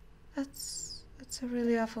 That's a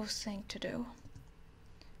really awful thing to do.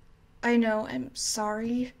 I know, I'm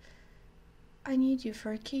sorry. I need you,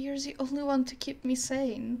 Ferky. You're the only one to keep me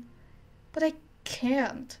sane. But I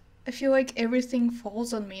can't. I feel like everything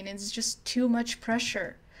falls on me and it's just too much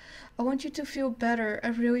pressure. I want you to feel better, I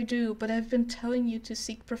really do, but I've been telling you to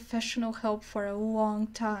seek professional help for a long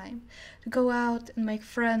time. To go out and make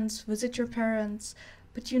friends, visit your parents,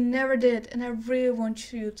 but you never did, and I really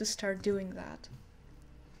want you to start doing that.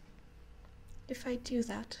 If I do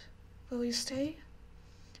that, will you stay?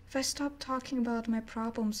 If I stop talking about my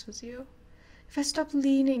problems with you, if I stop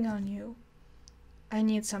leaning on you, I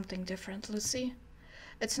need something different, Lucy.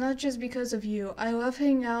 It's not just because of you. I love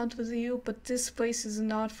hanging out with you, but this place is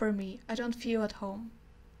not for me. I don't feel at home.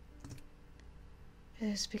 It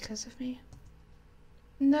is because of me.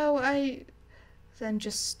 No, Then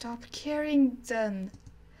just stop caring then.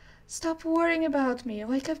 Stop worrying about me,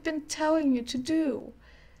 like I've been telling you to do.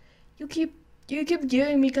 You keep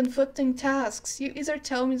giving me conflicting tasks. You either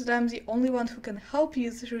tell me that I'm the only one who can help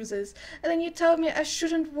you through this, and then you tell me I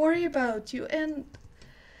shouldn't worry about you, and...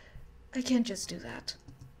 I can't just do that.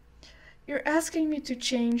 You're asking me to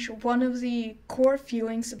change one of the core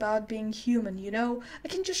feelings about being human, you know? I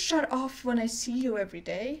can just shut off when I see you every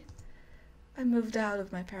day. I moved out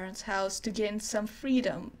of my parents' house to gain some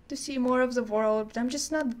freedom, to see more of the world, but I'm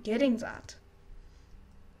just not getting that.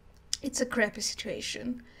 It's a crappy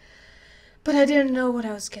situation, but I didn't know what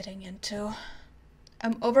I was getting into.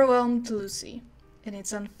 I'm overwhelmed, Lucy, and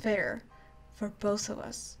it's unfair for both of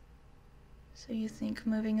us. So you think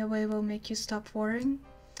moving away will make you stop worrying?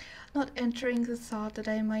 Not entering the thought that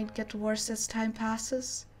I might get worse as time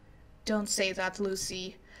passes? Don't say that,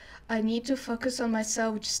 Lucy. I need to focus on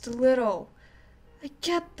myself just a little. I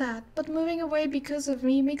get that, but moving away because of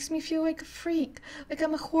me makes me feel like a freak, like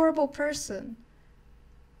I'm a horrible person.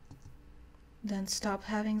 Then stop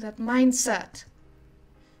having that mindset.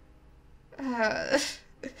 I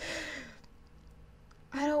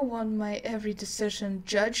don't want my every decision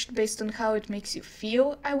judged based on how it makes you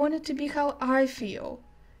feel. I want it to be how I feel.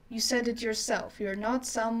 You said it yourself. You're not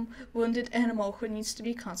some wounded animal who needs to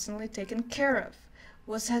be constantly taken care of.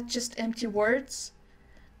 Was that just empty words?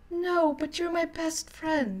 No, but you're my best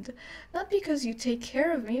friend. Not because you take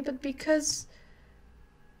care of me, but because...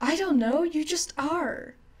 I don't know, you just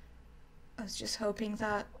are. I was just hoping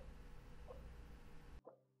that...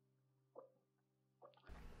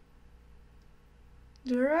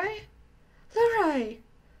 Lurai? Lurai!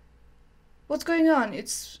 What's going on?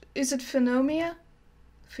 Is it phenomia?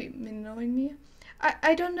 Phenomia?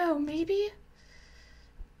 I don't know, maybe?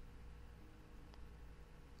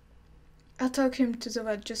 I'll talk him to the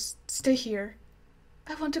vet. Just stay here.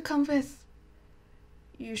 I want to come with.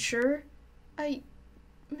 You sure?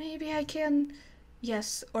 Maybe I can...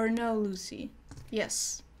 Yes or no, Lucy?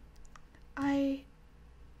 Yes. You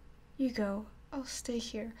go. I'll stay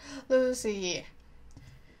here. Lucy.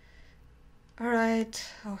 Alright,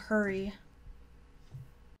 I'll hurry.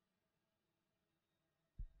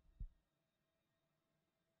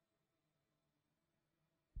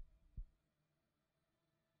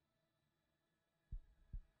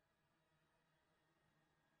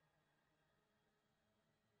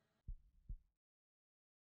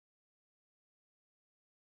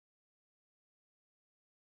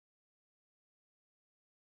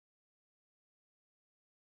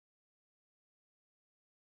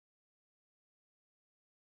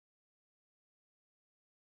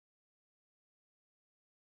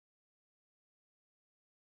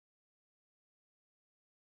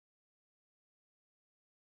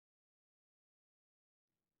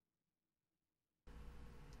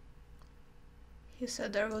 He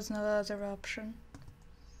said there was no other option.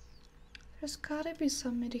 There's gotta be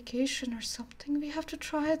some medication or something. We have to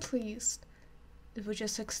try at least. It would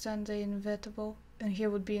just extend the inevitable, and he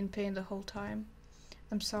would be in pain the whole time.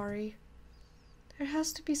 I'm sorry. There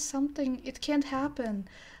has to be something. It can't happen.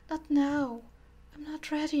 Not now. I'm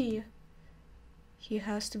not ready. He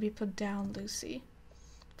has to be put down, Lucy.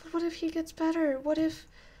 But what if he gets better? What if...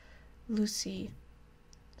 Lucy.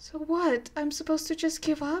 So what? I'm supposed to just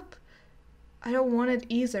give up? I don't want it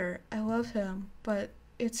either. I love him, but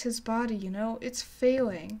it's his body, you know? It's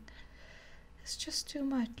failing. It's just too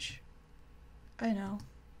much. I know.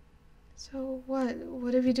 So what?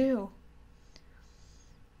 What do we do?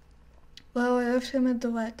 Well, I left him at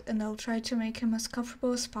the vet, and I'll try to make him as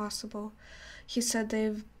comfortable as possible. He said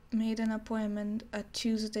they've made an appointment at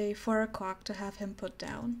Tuesday, 4 o'clock, to have him put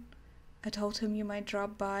down. I told him you might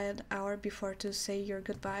drop by an hour before to say your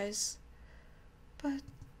goodbyes. But...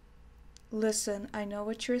 Listen, I know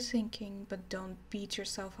what you're thinking, but don't beat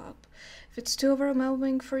yourself up. If it's too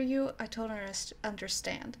overwhelming for you, I totally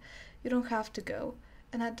understand. You don't have to go,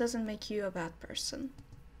 and that doesn't make you a bad person.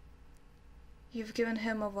 You've given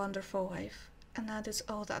him a wonderful life, and that is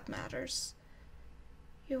all that matters.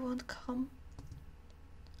 You won't come?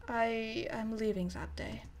 I'm leaving that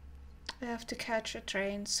day. I have to catch a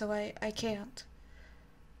train, so I can't.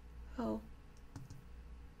 Oh.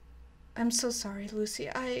 I'm so sorry, Lucy.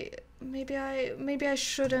 Maybe I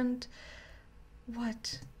shouldn't...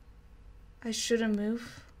 What? I shouldn't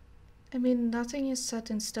move? I mean, nothing is set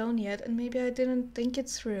in stone yet, and maybe I didn't think it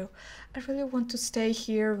through. I really want to stay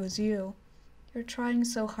here with you. You're trying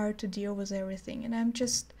so hard to deal with everything, and I'm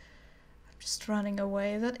just running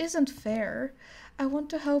away. That isn't fair. I want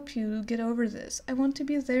to help you get over this. I want to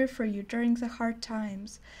be there for you during the hard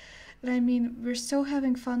times. And I mean, we're still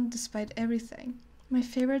having fun despite everything. My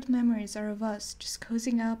favorite memories are of us just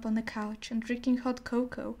cozying up on the couch and drinking hot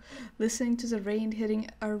cocoa, listening to the rain hitting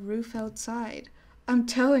our roof outside. I'm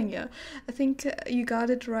telling you, I think you got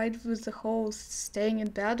it right with the whole staying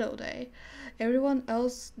in bed all day. Everyone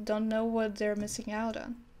else don't know what they're missing out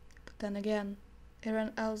on. But then again,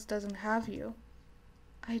 everyone else doesn't have you.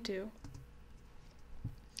 I do.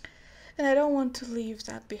 And I don't want to leave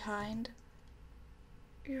that behind.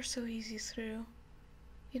 You're so easy through.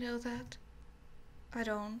 You know that? I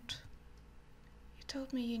don't. You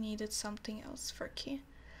told me you needed something else, Furky.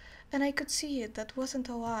 And I could see it, that wasn't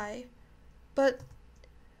a lie. But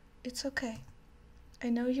it's okay. I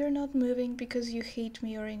know you're not moving because you hate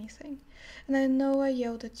me or anything. And I know I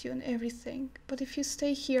yelled at you and everything. But if you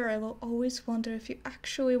stay here, I will always wonder if you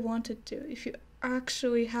actually wanted to, if you're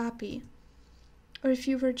actually happy. Or if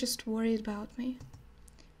you were just worried about me.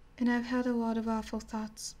 And I've had a lot of awful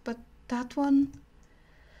thoughts, but that one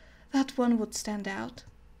would stand out.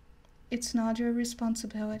 It's not your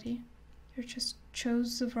responsibility. You just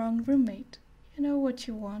chose the wrong roommate. You know what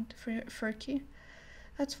you want, Furky.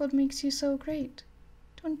 That's what makes you so great.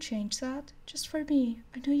 Don't change that, just for me.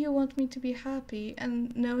 I know you want me to be happy,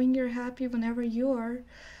 and knowing you're happy whenever you are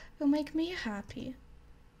will make me happy.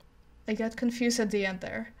 I got confused at the end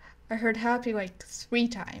there. I heard happy like 3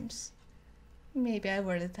 times. Maybe I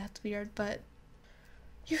worded that weird, but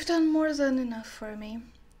you've done more than enough for me,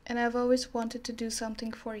 and I've always wanted to do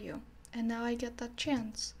something for you, and now I get that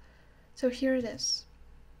chance. So here it is.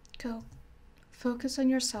 Go. Focus on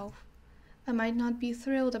yourself. I might not be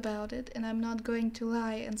thrilled about it, and I'm not going to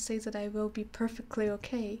lie and say that I will be perfectly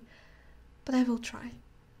okay, but I will try.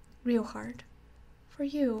 Real hard. For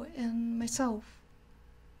you and myself.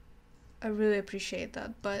 I really appreciate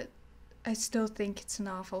that, but I still think it's an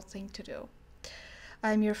awful thing to do.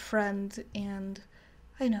 I'm your friend, and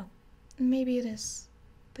I know, maybe it is,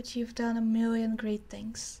 but you've done a million great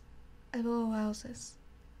things. I will allow this.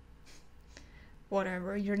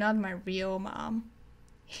 Whatever, you're not my real mom.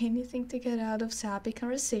 Anything to get out of sappy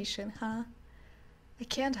conversation, huh? I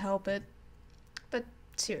can't help it. But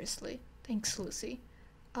seriously, thanks, Lucy.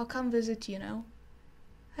 I'll come visit you now.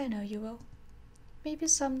 I know you will. Maybe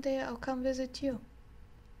someday I'll come visit you.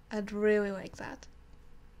 I'd really like that.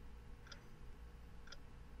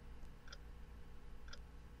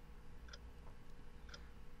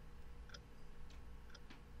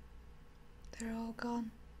 They're all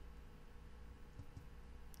gone.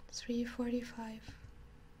 3:45.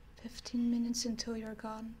 15 minutes until you're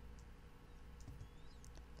gone.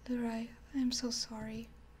 Lurai, I'm so sorry.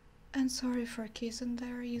 And sorry Furky isn't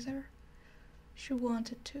there either. She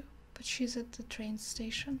wanted to, but she's at the train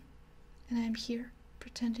station. And I'm here,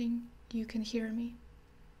 pretending you can hear me.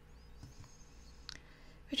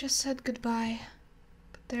 We just said goodbye,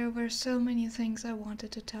 but there were so many things I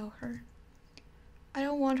wanted to tell her. I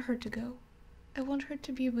don't want her to go. I want her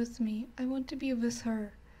to be with me. I want to be with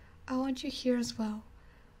her. I want you here as well.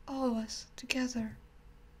 All of us, together.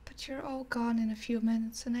 But you're all gone in a few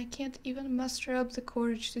minutes, and I can't even muster up the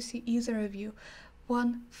courage to see either of you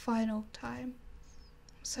one final time.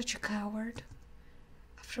 I'm such a coward.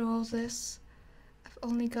 After all this, I've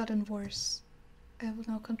only gotten worse. I have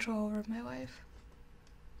no control over my life.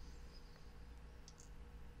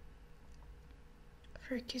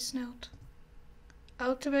 Furky's note.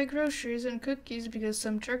 Out to buy groceries and cookies because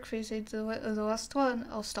some jerkface ate the last one.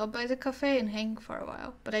 I'll stop by the cafe and hang for a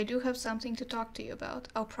while, but I do have something to talk to you about.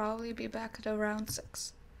 I'll probably be back at around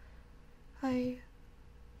 6.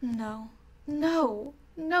 No,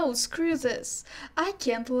 screw this. I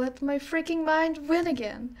can't let my freaking mind win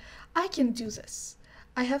again. I can do this.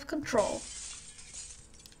 I have control.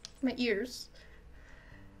 My ears.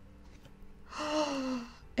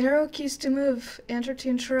 Arrow keys to move, enter to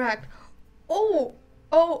interact. Oh,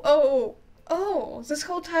 this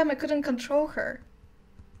whole time I couldn't control her.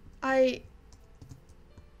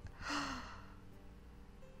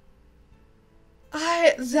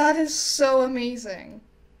 That is so amazing.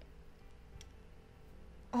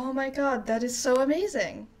 Oh my god, that is so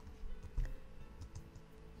amazing.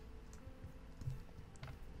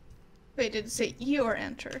 Wait, did it say E or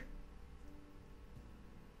enter?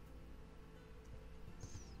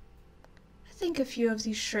 I think a few of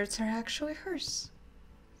these shirts are actually hers.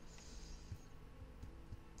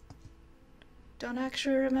 Don't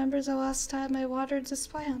actually remember the last time I watered this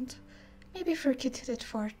plant. Maybe Furky did it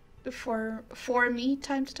for me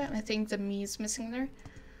time to time. I think the me is missing there.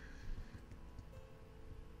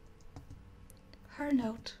 Her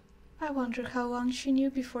note. I wonder how long she knew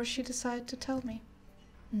before she decided to tell me.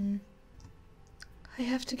 I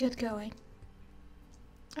have to get going.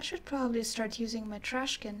 I should probably start using my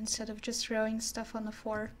trash can instead of just throwing stuff on the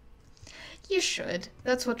floor. You should.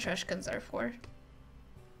 That's what trash cans are for.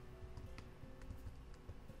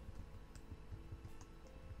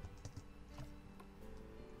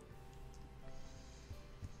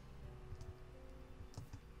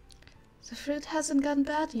 The fruit hasn't gone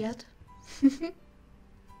bad yet.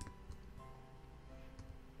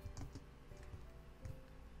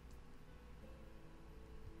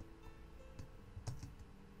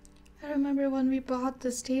 I remember when we bought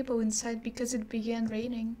this table inside because it began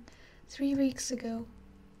raining 3 weeks ago.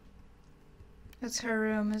 That's her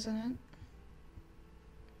room, isn't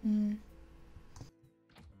it?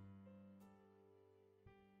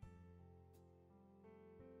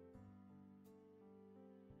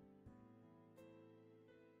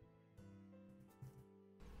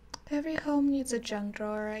 Every home needs a junk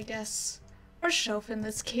drawer, I guess. Or shelf in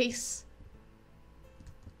this case.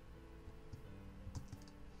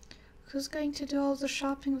 Who's going to do all the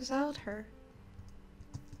shopping without her?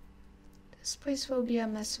 This place will be a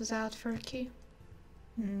mess without Furky.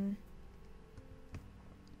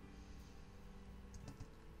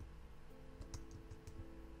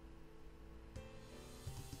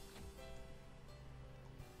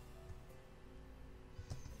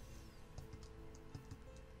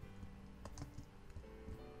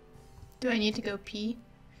 Do I need to go pee?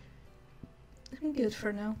 I'm good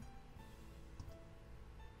for now.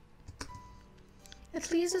 At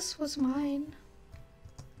least this was mine.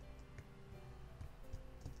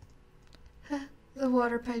 The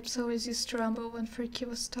water pipes always used to rumble when Freaky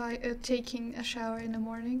was taking a shower in the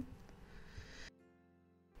morning.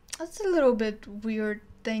 That's a little bit weird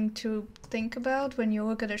thing to think about when you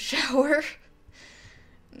look at a shower.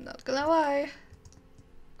 Not gonna lie.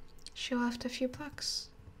 She left a few bucks.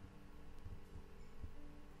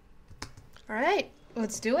 Alright,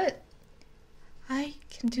 let's do it. I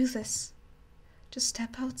can do this. Just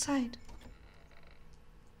step outside.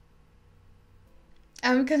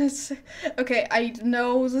 I'm gonna say, okay, I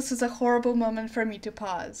know this is a horrible moment for me to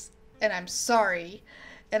pause, and I'm sorry,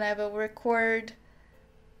 and I will record,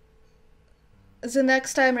 the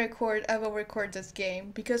next time I will record this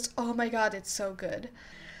game, because oh my god, it's so good.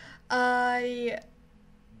 I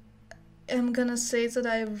am gonna say that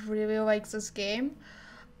I really like this game.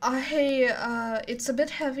 It's a bit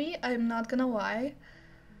heavy, I'm not gonna lie,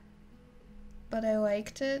 but I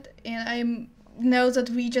liked it, and I know that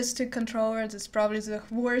we just took control, and it's probably the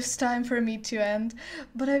worst time for me to end,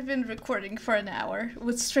 but I've been recording for an hour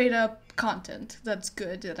with straight up content that's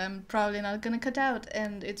good that I'm probably not gonna cut out,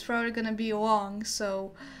 and it's probably gonna be long,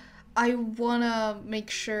 so I wanna make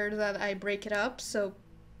sure that I break it up, so,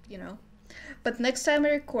 you know. But next time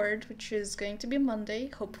I record, which is going to be Monday,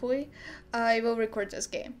 hopefully, I will record this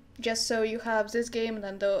game. Just so you have this game and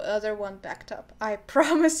then the other one backed up. I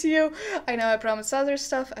promise you. I know I promised other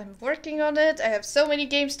stuff. I'm working on it. I have so many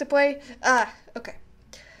games to play. Okay.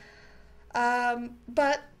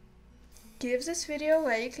 But give this video a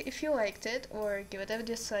like if you liked it, or give it a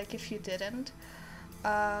dislike if you didn't.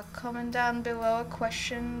 Comment down below a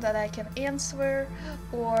question that I can answer,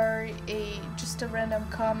 or just a random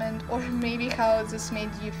comment, or maybe how this made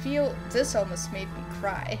you feel. This almost made me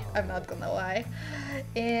cry, I'm not gonna lie.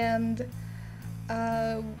 And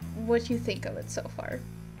what you think of it so far.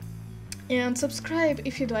 And subscribe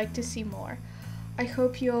if you'd like to see more. I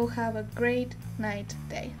hope you all have a great night,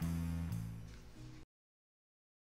 day.